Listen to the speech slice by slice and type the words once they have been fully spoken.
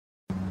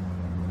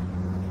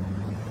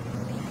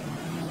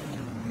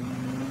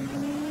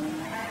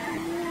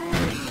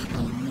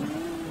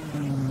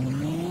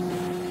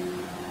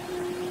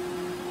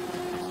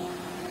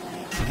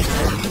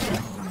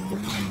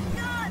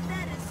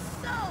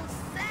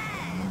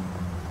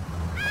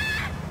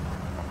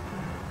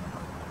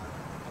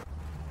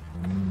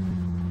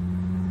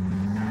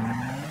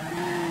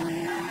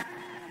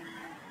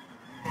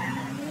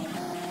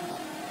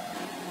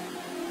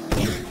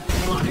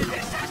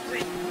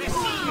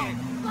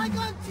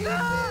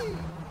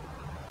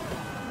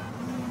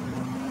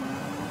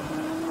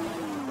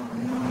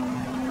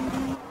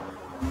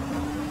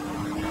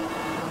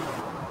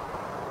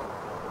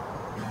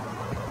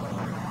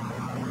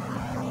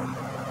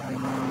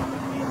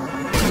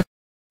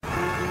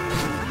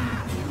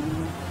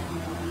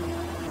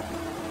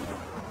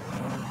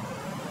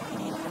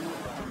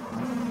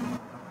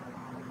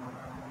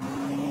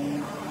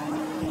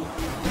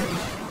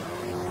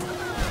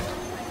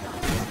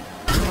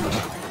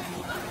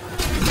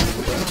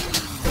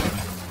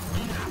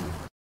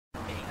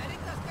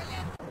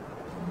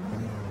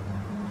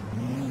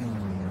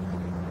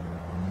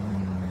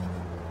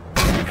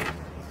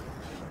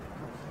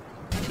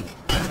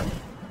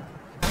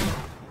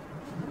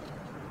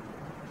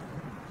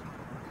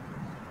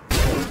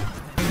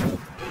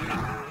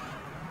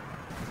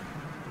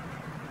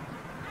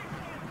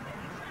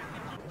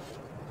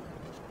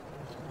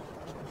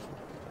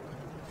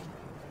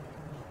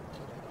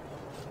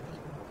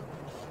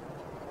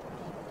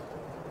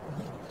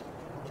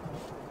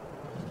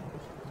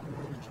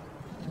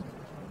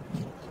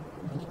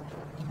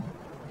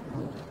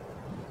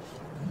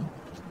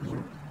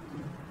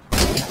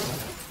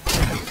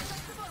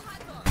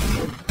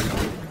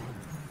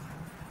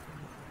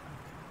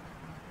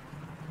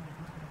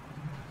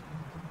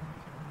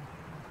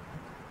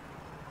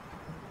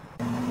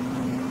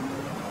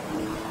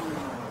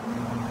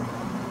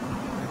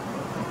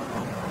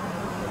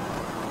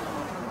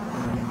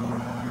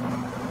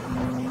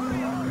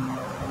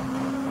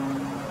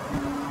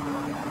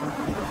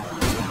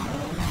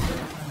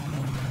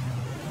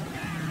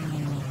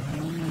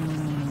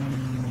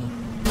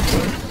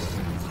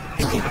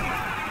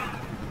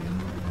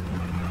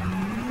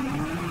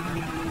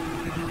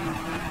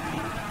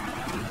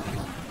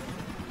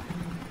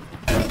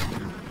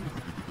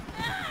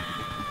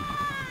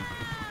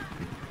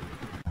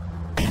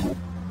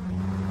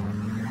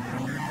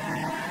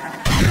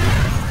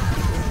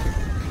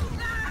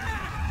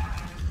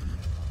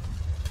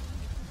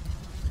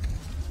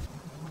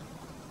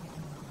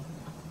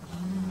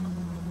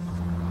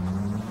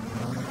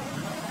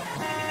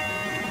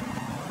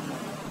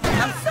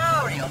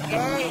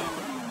okay?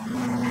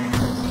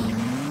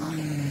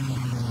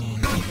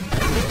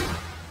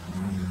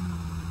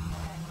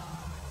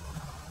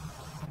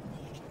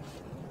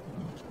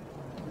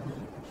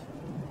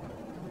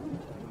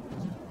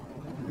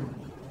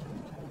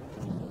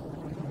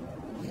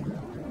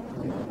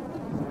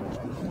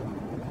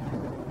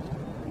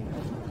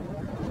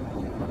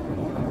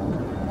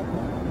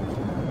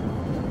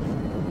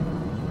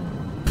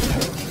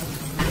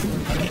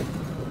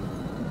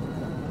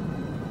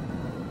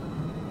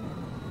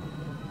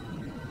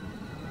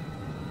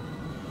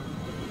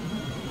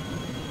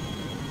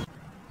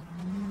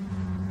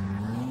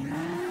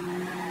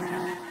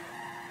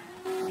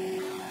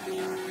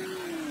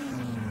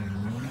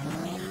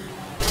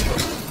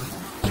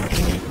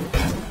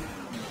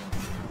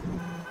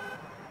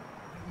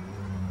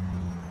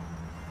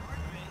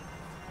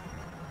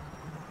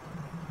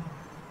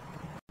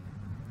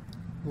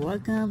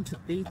 Welcome to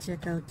Please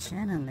Checkout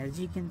channel. As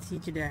you can see,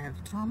 today I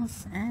have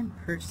Thomas and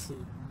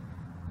Percy,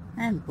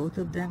 and both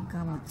of them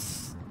come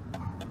with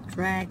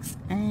tracks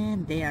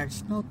and they are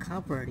snow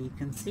covered, you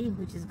can see,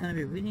 which is gonna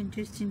be really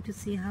interesting to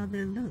see how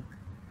they look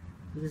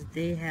because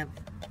they have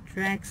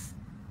tracks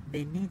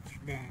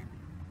beneath them.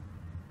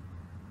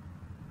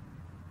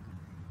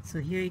 So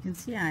here you can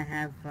see I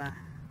have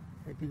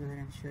let me go ahead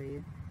and show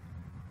you.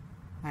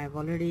 I have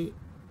already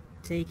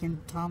taken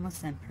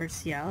Thomas and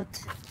Percy out,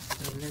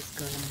 so let's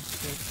go ahead and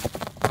check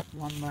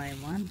one by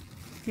one.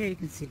 Here you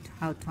can see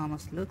how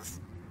Thomas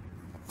looks.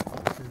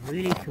 It's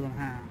really cool,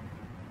 huh?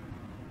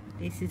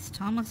 This is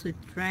Thomas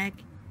with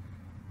track.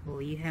 Oh,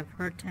 you have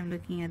hard time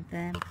looking at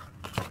them,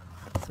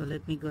 so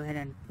let me go ahead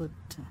and put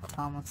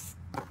Thomas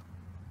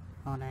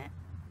on a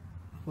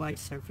white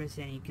surface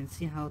and you can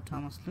see how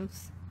Thomas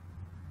looks.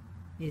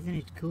 Isn't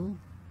it cool?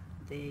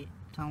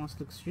 Thomas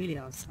looks really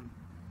awesome.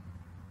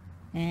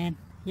 And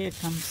here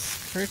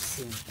comes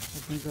Percy.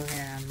 Let me go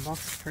ahead and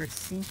unbox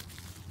Percy.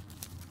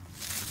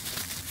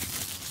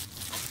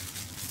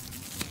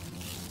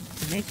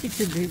 So make sure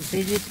to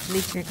visit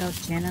Please Checkout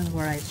channel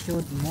where I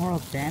showed more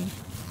of them.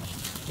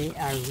 They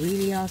are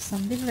really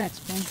awesome. They are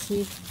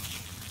expensive.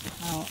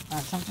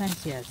 Sometimes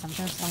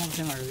some of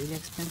them are really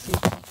expensive.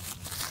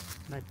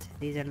 But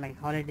these are like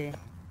holiday,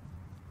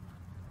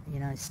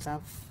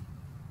 stuff.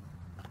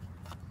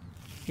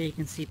 Here you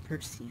can see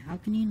Percy. How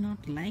can you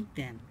not like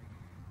them?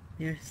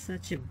 They're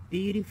such a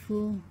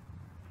beautiful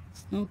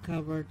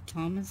snow-covered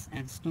Thomas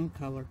and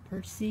snow-covered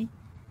Percy,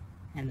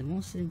 and the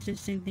most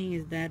interesting thing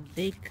is that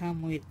they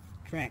come with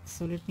tracks.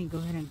 So let me go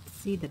ahead and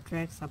see the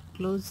tracks up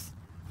close.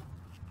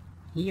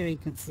 Here you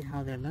can see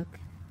how they look.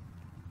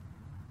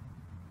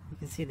 You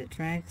can see the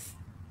tracks,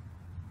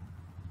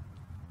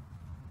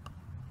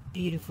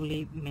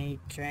 beautifully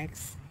made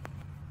tracks.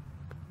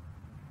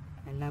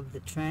 I love the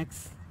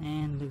tracks,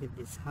 and look at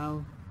this,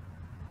 how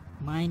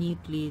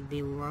minutely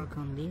they work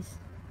on this.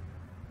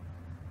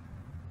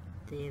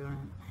 They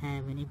don't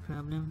have any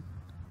problem.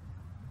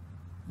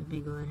 Let me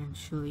go ahead and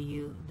show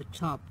you the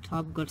top.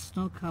 Top got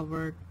snow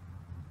covered,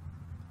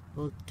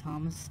 both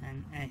Thomas,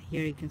 and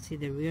here you can see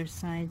the rear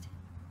side.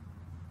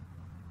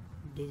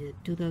 This is a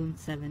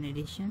 2007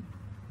 edition.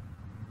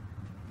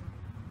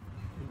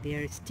 They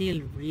are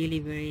still really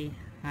very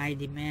high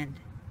demand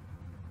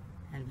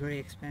and very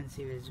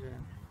expensive as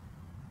well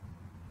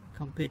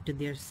compared to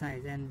their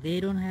size, and they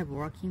don't have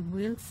working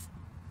wheels.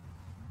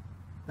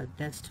 But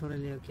that's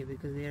totally okay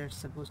because they are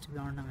supposed to be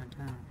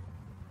ornamental.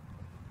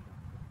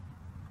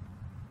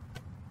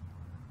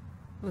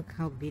 Look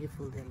how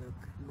beautiful they look,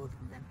 both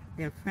of them.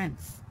 They're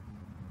friends.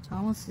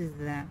 Thomas is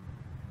the,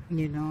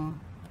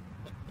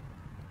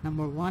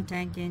 #1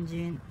 tank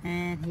engine,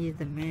 and he is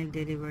the mail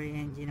delivery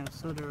engine of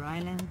Soda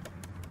Island.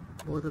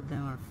 Both of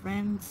them are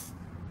friends.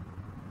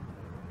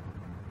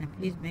 And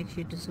please make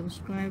sure to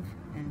subscribe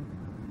and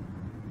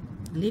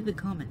leave a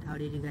comment. How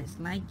did you guys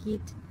like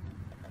it?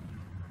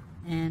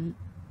 And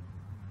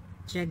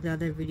check the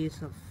other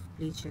videos of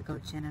Please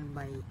Checkout channel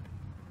by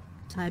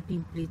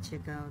typing Please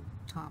Checkout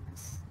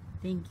Thomas.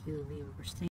 Thank you, viewers.